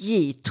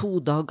gjengi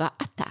 2 dager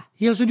etter.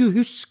 Ja, så du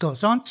husker,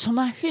 sant? Som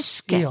jeg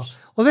husker. Ja.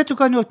 Og vet du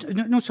hva,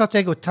 nå satt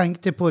jeg og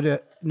tenkte på det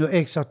når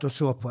jeg satt og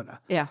så på det.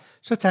 Ja.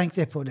 Så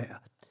tenkte jeg på det.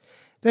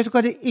 Vet du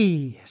hva, det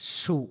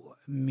så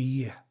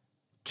mye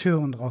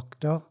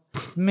turndrakter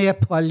med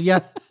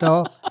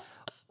paljetter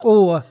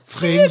og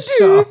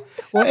frynser.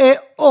 Og jeg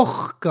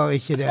orker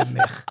ikke det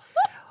mer.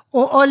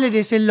 Og alle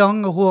disse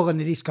lange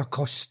hårene de skal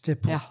kaste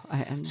på. Ja,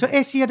 så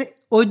jeg sier det,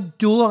 og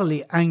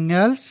dårlig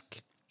engelsk.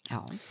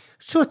 Ja.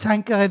 Så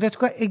tenker jeg, vet du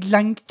hva, jeg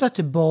lengter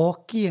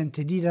tilbake igjen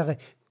til de der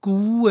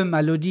gode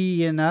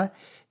melodiene,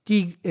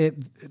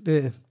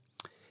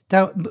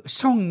 der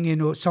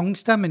sangen og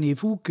sangstemmen i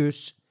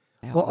fokus,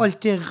 og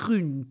alt det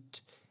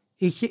rundt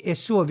ikke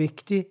så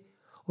viktig.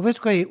 Og vet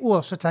du hva, i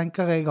år så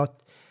tenker jeg at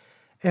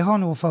jeg har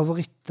noen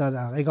favoritter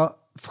der.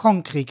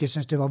 Frankrike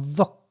synes det var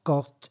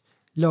vakkert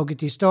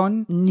laget i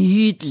stand.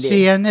 Nydelig.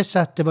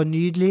 Scenesettet var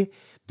nydelig.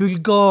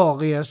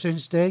 Bulgaria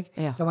synes jeg.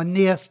 Ja. Det var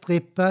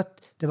nedstrippet.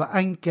 Det var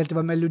enkelt. Det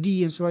var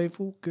melodien som var i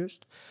fokus.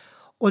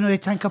 Og når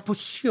jeg tenker på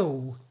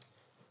show,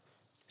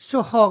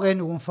 så har jeg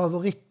noen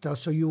favoritter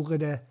som gjorde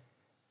det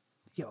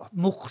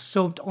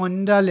morsomt,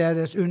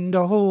 annerledes,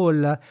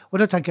 underholdende. Og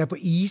da tenker jeg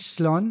på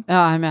Island.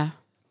 Ja, jeg er med.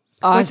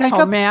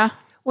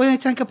 Og jeg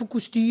tenker på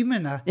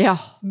kostymene. Ja.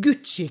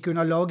 Gucci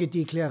kunne ha laget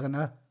de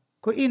klærne.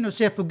 Gå inn og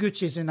se på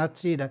Gucci sin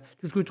nettside.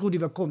 Du skulle tro de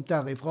var kommet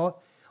derifra.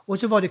 Og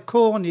så var det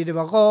corny, det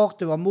var rart,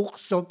 det var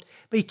morsomt.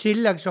 Men i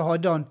tillegg så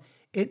hadde han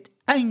et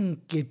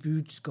enkelt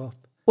budskap.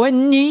 Og en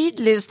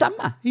nydelig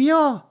stemme.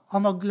 Ja,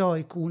 han var glad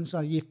i konen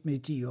som hadde gift med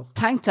i 10 år.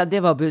 Tenkte jeg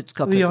det var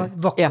budskapet. Ja,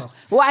 vakker.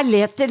 Ja. Og jeg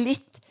lette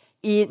litt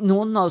i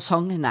noen av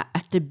sangene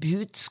etter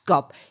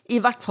budskap. I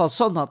hvert fall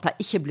sånn at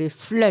jeg ikke blir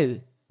flau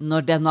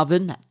når den har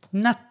vunnet.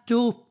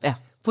 Nettopp. Ja.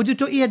 For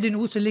da det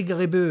noe som ligger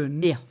i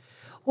bunnen. Ja.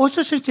 Og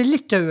så synes jeg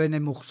Litauen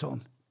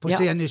morsom på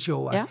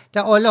sceneshowet. Ja.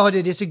 Der alle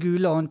hadde disse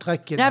gule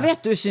antrekkene. Jeg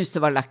vet du synes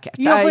det var lekkert.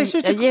 Ja,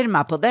 jeg gir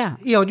meg på det.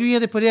 Ja, du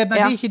gir det på det, men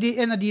det er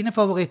ikke en av dine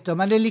favoritter.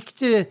 Men jeg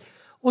likte,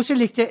 og så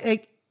likte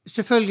jeg,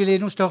 selvfølgelig,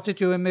 nå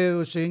startet jo jeg med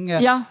å synge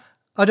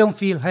I don't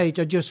feel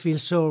hate, I just feel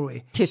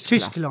sorry.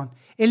 Tyskland.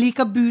 Jeg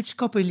liker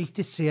budskapet, jeg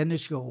likte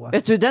sceneshowet.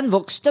 Vet du, den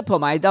vokste på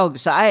meg i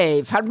dag, så jeg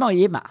i ferd med å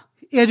gi meg.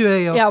 Er du det,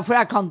 ja? Ja, for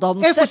jeg kan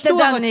danse til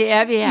den i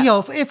evighet. Ja,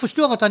 for jeg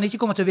forstår at han ikke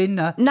kommer til å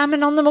vinne. Nei,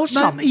 men han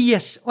morsom. Men,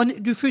 yes,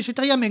 du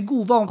sitter hjemme med en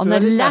god, varm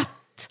følelse. Han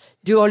lett,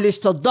 du har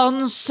lyst til å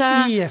danse,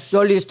 du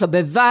har lyst til å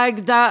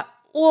bevege deg,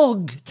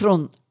 og,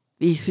 Trond,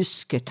 vi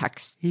husker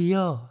tekst.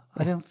 Ja,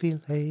 I don't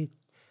feel hate.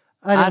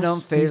 I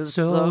don't feel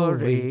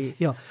sorry.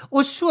 Ja.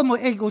 Og så må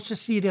jeg også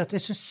si det at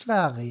jeg synes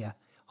Sverige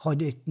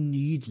hadde et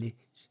nydelig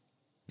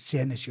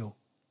sceneshow.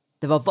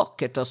 Det var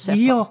vakkert å se på.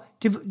 Ja,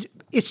 det var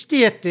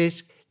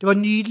estetisk. Det var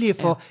nydelig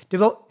for det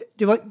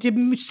er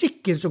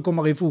musikken som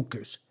kommer i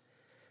fokus.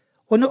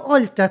 Og når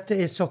alt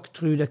dette sagt,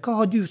 Trude, hva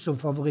har du som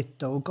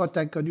favoritter, og hva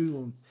tenker du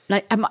om? Nei,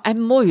 jeg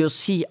må jo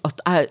si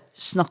at jeg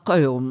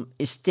snakket jo om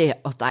i sted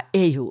at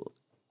jeg jo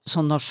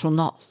så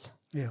nasjonal.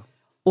 Ja.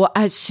 Og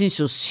jeg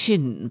synes jo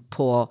synd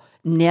på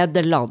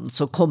Nederland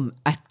som kom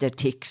etter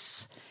TIX.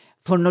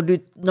 For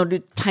når du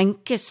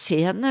tenker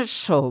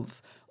sceneshow,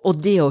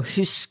 og det å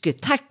huske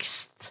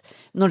tekst,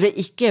 når det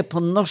ikke på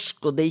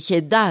norsk, og det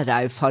ikke der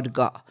jeg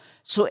farget,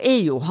 så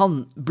jo han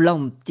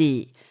blant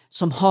de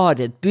som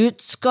har et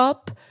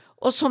budskap,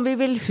 og som vi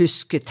vil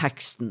huske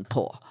teksten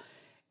på.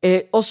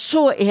 Og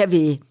så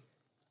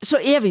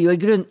vi jo i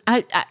grunn,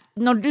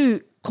 når du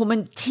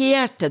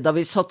kommenterte da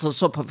vi satt og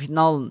så på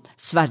finalen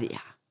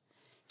Sverige,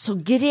 så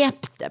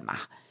grep det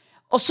meg.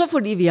 Også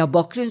fordi vi har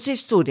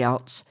bakgrunnshistorie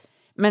hans,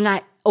 men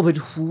jeg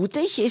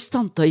overhodet ikke i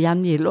stand til å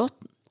gjengi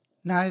låten.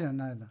 Nei.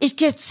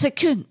 Ikke et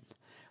sekund.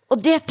 Og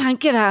det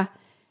tenker jeg,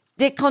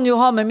 det kan jo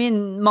ha med min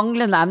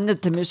manglende evne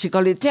til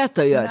musikalitet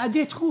å gjøre. Nei,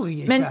 det tror jeg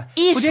ikke. Men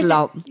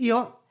Island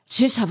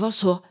synes jeg var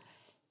så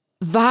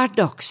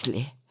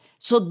hverdagslig,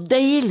 så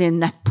deilig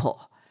nedpå.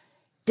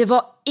 Det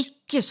var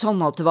ikke sånn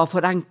at det var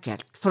for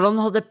enkelt, for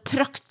han hadde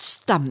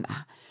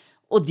praktstemme,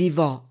 og de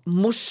var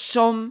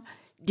morsom,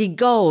 de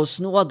ga oss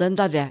noe av den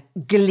der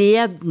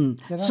gleden,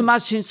 som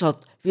jeg synes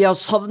at vi har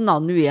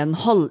savnet nå i en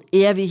halv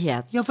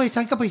evighet. Ja, for jeg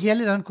tenker på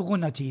hele den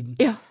koronatiden.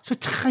 Ja. Så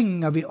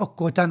trenger vi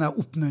akkurat denne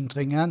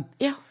oppmuntringen.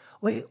 Ja.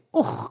 Og jeg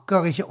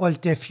orker ikke alt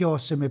det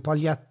fjaset med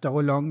paljetter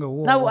og lange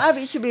hår. Nei, og jeg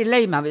vil ikke bli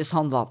lei meg hvis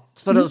han vant,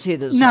 for å si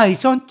det sånn. Nei,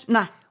 sant?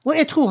 Nei. Og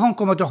jeg tror han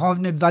kommer til å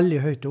havne veldig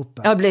høyt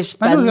oppe. Ja, det blir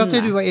spennende. Men nå hørte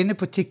jeg du var inne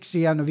på TIX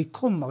igjen, og vi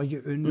kommer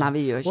ikke unna. Nei,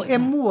 vi gjør ikke. Og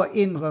jeg må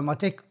innrømme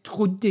at jeg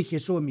trodde ikke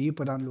så mye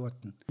på den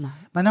låten. Nei.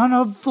 Men han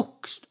har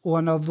vokst, og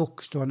han har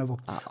vokst, og han har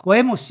vokst. Ja. Og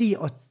jeg må si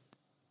at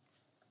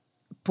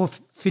på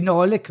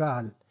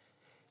finalekvelden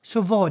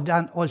så var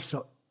den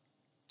altså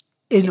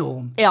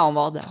enorm. Ja, han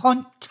var det.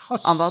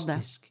 Fantastisk. Han var det.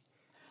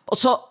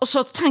 Og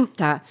så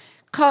tenkte jeg,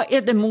 hva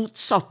det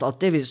motsatte av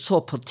det vi så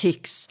på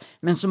TIX,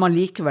 men som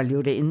allikevel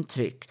gjorde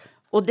inntrykk?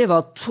 Og det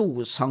var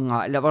 2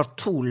 sanger, eller det var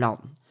 2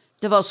 land.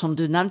 Det var som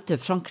du nevnte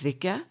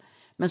Frankrike,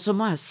 men så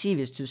må jeg si,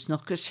 hvis du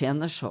snakker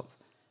sceneshow,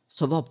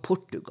 så var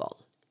Portugal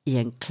i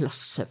en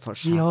klasse for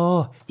seg.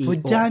 Ja, for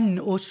den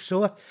også.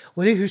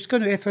 Og det husker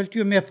jeg, jeg følte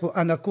jo med på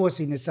NRK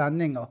sine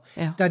sendinger,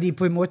 der de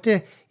på en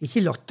måte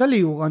ikke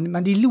latterliggjorde han,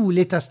 men de lo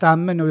litt av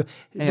stemmen, og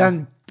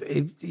den,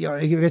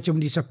 jeg vet ikke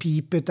om de sa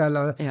pipet,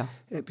 eller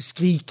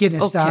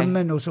skrikende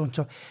stemmen og sånt.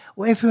 Så.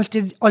 Og jeg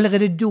følte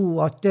allerede da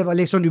at det var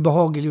litt sånn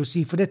ubehagelig å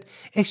si, for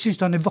jeg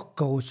synes han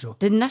vakker også.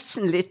 Det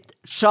nesten litt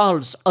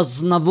Charles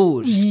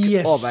Aznavoursk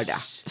over det.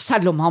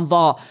 Selv om han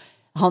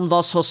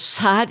var så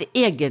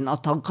særegen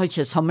at han kan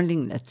ikke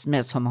sammenlignes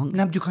med så mange.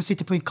 Nei, men du kan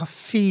sitte på en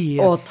kafé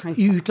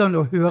i utlandet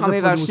og høre på noe sånt. Kan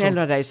vi være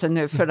snille og reise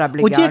nå før jeg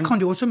blir gæren? Og det kan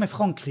du også med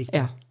Frankrike.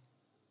 Ja,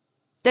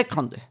 det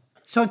kan du.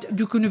 Så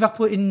du kunne vært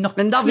på en nattklubb i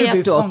Frankrike. Men da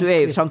vet du at du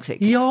er i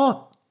Frankrike.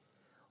 Ja,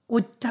 og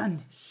den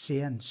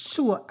scenen,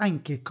 så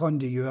enkelt kan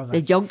det gjøres.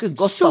 Det jagger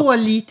godt så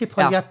lite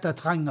paljetter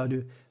trenger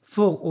du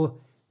for å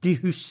bli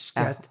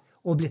husket.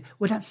 Og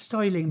den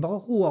stylingen,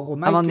 bare hår og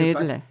make-up,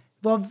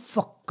 var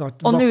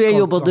vakkert. Og nå er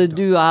jo både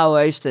du, jeg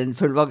og Øystein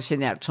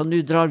fullvaksinert, så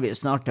nå drar vi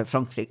snart til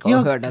Frankrike og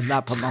hører den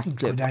der på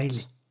nattklubb. Ja,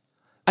 deilig.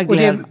 Og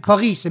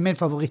Paris er min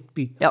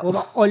favorittby,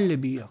 over alle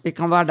byer. Vi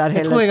kan være der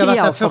hele tiden. Jeg tror jeg har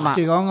vært der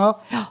 40 ganger,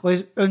 og jeg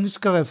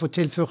ønsker jeg får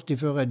til 40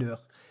 før jeg dør.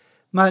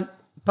 Men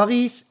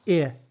Paris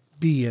er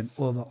byen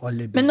over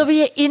alle byer. Men når vi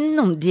er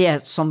innom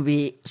det som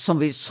vi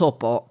så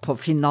på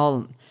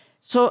finalen,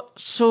 så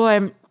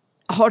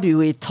har du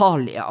jo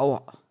Italia også.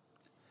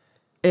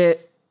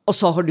 Og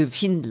så har du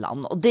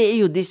Finland, og det er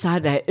jo disse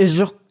her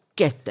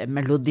rockete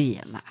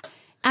melodiene.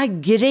 Jeg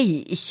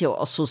greier ikke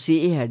å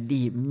assosiere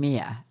de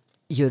med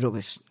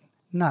Eurovision.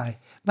 Nei,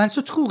 men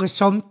så tror jeg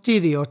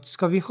samtidig at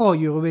skal vi ha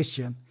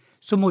Eurovision,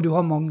 så må du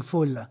ha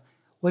mangfoldet.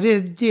 Og det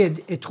er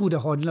det jeg tror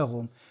det handler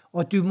om.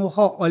 At du må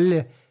ha alle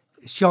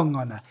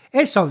sjangerne.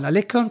 Jeg savner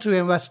litt country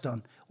and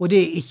western, og det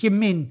er ikke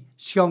min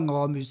sjanger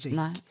av musikk.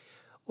 Nei.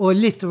 Og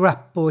litt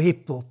rap og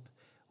hiphop.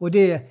 Og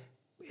det,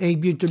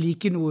 jeg begynte å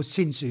like noe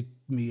sinnssykt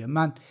mye,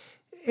 men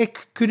jeg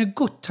kunne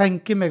godt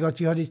tenke meg at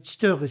vi hadde et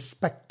større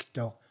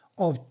spekter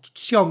av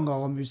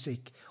sjanger og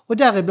musikk. Og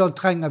deriblant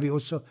trenger vi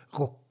også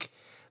rock.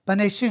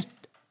 Men jeg synes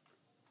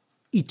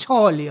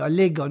Italia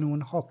ligger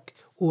noen hakk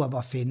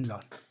over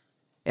Finland.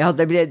 Ja,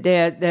 det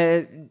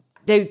er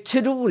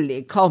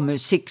utrolig hva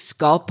musikk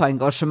skaper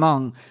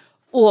engasjement,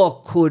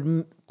 og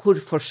hvor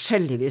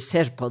forskjellig vi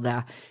ser på det.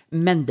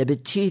 Men det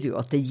betyr jo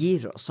at det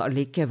gir oss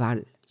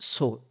allikevel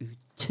så utrolig.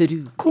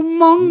 Hvor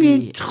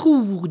mange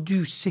tror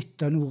du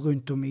sitter nå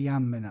rundt om i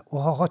hjemmene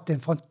og har hatt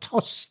en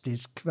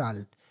fantastisk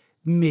kveld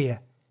med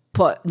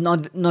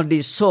når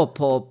de så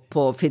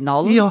på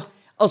finalen? Ja.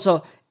 Altså,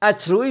 jeg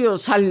tror jo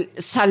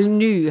selv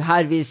nå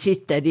her vi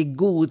sitter i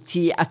god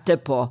tid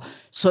etterpå,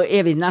 så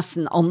er vi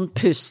nesten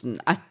andpusten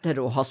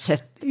etter å ha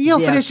sett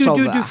det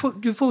showet. Ja,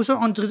 for du får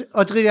sånn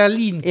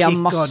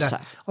adrenalinkick av det.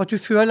 At du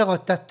føler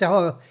at dette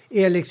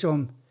er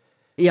liksom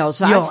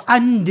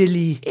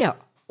endelig. Ja.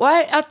 Og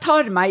jeg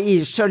tar meg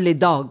i selv i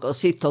dag og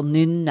sitter og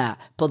nynner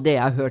på det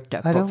jeg hørte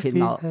på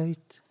finalen.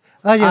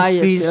 I just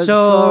feel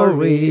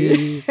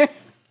sorry.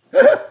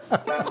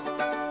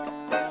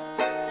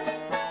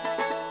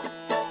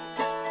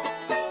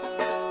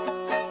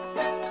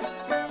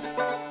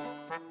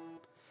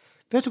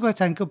 Vet du hva jeg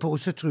tenker på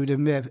også, Trude,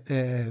 med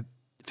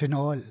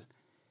finalen?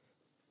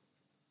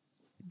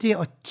 Det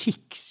at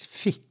Tix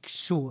fikk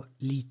så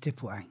lite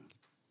poeng.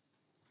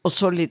 Og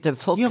så lite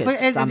folkets stemme. Ja, for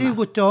det er jo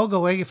gått dager,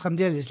 og jeg er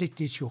fremdeles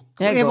litt i sjokk.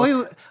 Jeg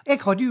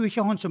hadde jo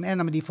ikke han som en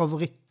av de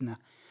favorittene.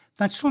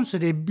 Men sånn som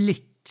det er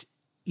blitt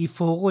i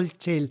forhold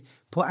til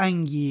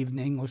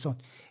poenggivning og sånt,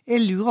 jeg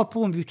lurer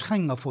på om vi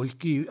trenger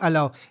fagjuryen.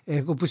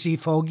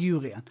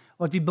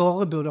 At vi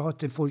bare burde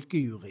hatt en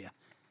folkejury.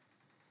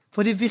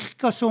 For det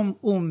virker som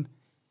om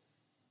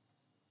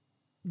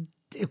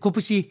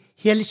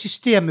hele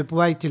systemet på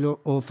vei til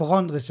å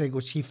forandre seg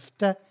og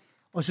skifte.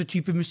 Altså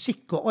type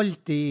musikk og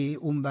alt i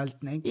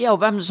omveltning. Ja, og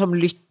hvem som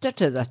lytter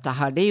til dette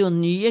her, det er jo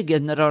nye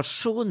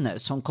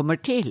generasjoner som kommer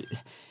til.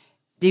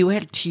 Det er jo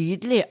helt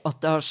tydelig at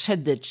det har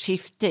skjedd et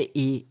skifte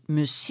i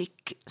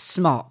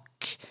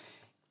musikksmak,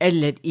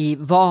 eller i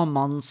hva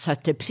man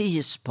setter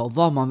pris på,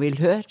 hva man vil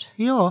høre.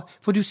 Ja,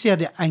 for du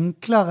ser det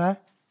enklere,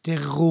 det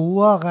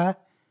råere.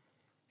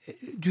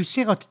 Du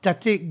ser at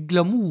dette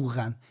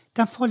glamouren,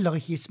 den faller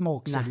ikke i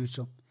smak, ser det ut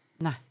som.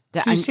 Nei, det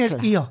er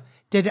enkle.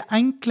 Det er det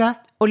enkle.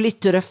 Og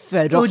litt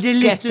røffe,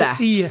 rockete.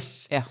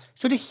 Yes. Ja.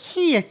 Så det er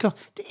helt klart,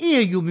 det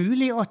er jo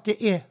mulig at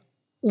det er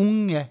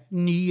unge,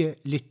 nye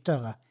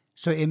lyttere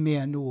som er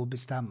med nå og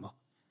bestemmer.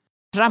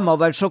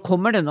 Fremover så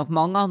kommer det nok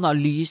mange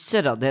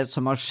analyser av det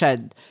som har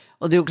skjedd.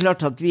 Og det er jo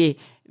klart at vi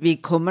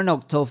kommer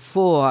nok til å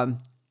få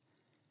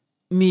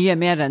mye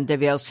mer enn det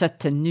vi har sett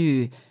til nå.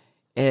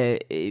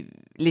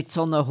 Litt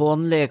sånne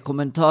hånlige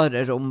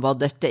kommentarer om hva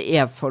dette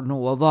er for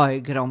noe, og hva er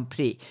Grand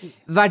Prix.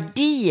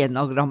 Verdien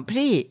av Grand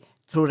Prix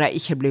tror jeg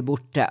ikke blir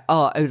borte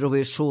av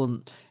Eurovision,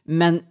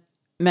 men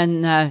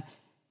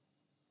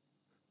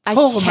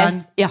formen.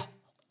 Ja,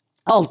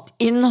 alt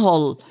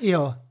innhold,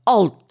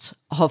 alt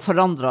har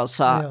forandret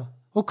seg. Ja.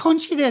 Og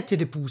kanskje det er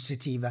til det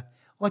positive,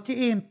 og at det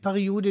er en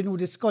periode nå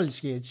det skal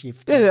skje et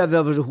skifte. Det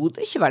behøver overhodet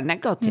ikke være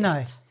negativt.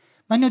 Nei,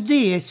 Men når det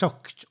er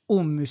sagt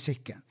om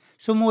musikken,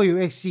 så må jo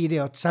jeg si det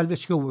at selve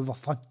showet var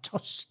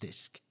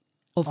fantastisk.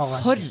 Og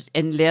for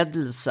en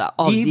ledelse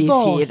av de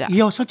fire.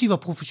 Ja, så at de var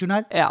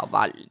profesjonelle. Ja,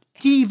 vel.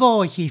 De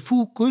var ikke i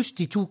fokus,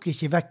 de tok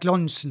ikke vekk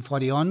glansen fra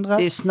de andre.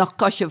 De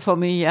snakket ikke for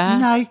mye.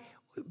 Nei,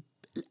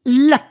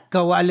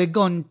 lekker og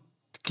elegant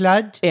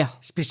kledd, Ja.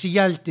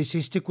 spesielt de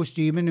siste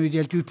kostymene når vi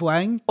delte ut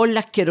poeng. Og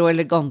lekker og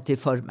elegant i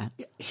formen.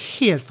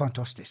 Helt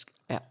fantastisk.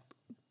 Ja.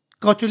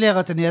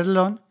 Gratulerer til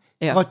Nederland.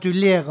 Ja.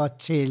 Gratulerer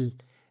til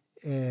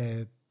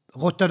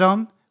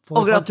Rotterdam.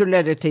 Og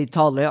gratulerer til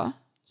Italia,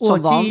 som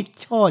og vant. til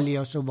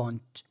Italia som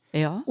vant.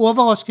 Ja.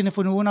 Overraskende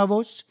for noen av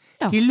oss.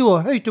 Ja. De lå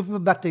høyt oppe på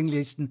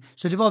bettinglisten,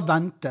 så det var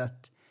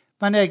ventet.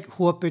 Men jeg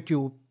håpet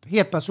jo,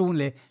 helt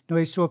personlig, når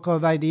jeg så hva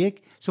vei det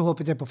gikk, så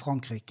håpet jeg på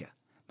Frankrike.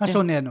 Men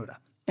sånn er nå det.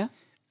 Ja.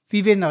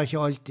 Vi vinner ikke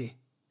alltid.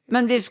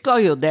 Men vi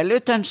skal jo dele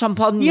ut en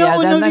champagne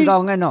denne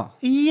gangen nå.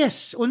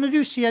 Yes, og når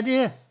du sier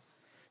det,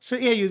 så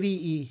er jo vi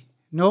i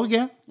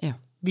Norge. Ja.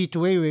 Vi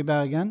to er jo i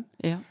Bergen.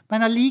 Ja.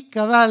 Men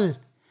allikevel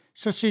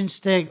så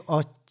synes jeg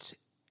at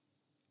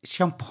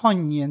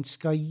champagnen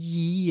skal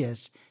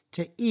gis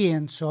til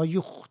en som har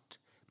gjort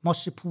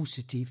masse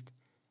positivt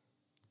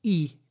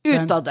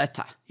Ut av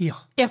dette. Ja.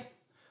 Ja.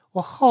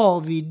 Og har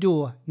vi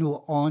da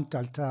noe annet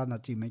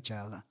alternativ, min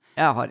kjære,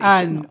 Jeg har ikke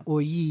enn noe. å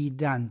gi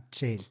den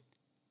til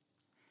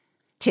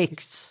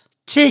Tix.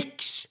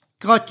 Tix!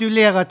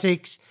 Gratulerer,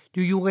 Tix.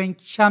 Du gjorde en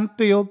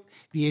kjempejobb.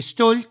 Vi er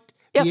stolt,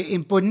 Ja. vi er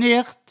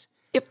imponert,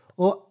 Yep.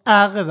 og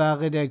ære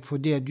være deg for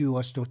det du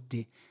har stått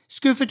i.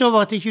 Skuffet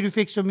over at ikke du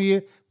fikk så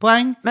mye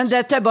poeng. Men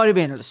dette er bare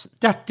begynnelsen.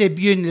 Dette er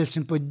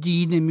begynnelsen på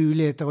dine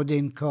muligheter og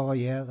din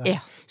karriere. Ja.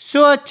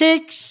 Så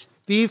Tix,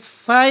 vi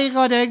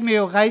feirer deg med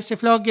å reise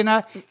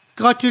flaggene.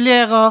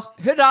 Gratulerer.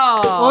 Hurra!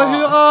 Og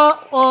hurra!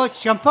 Og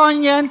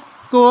champagnen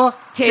går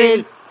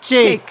til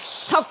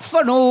Tix. Takk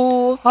for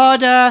nå. Ha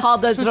det. Ha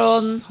det,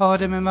 Trond. Ha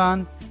det, min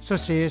venn. Så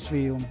ses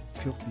vi om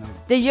 14 år.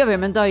 Det gjør vi,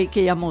 men da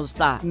ikke hjemme hos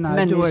deg. Nei,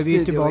 men da i er vi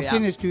studio tilbake igjen.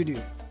 inn i studio.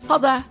 Ha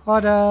det. Ha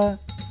det.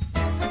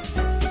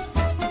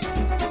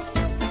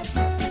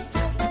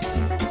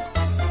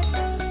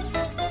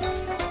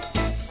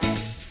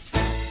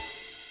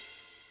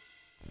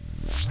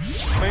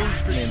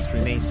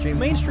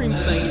 Mainstream.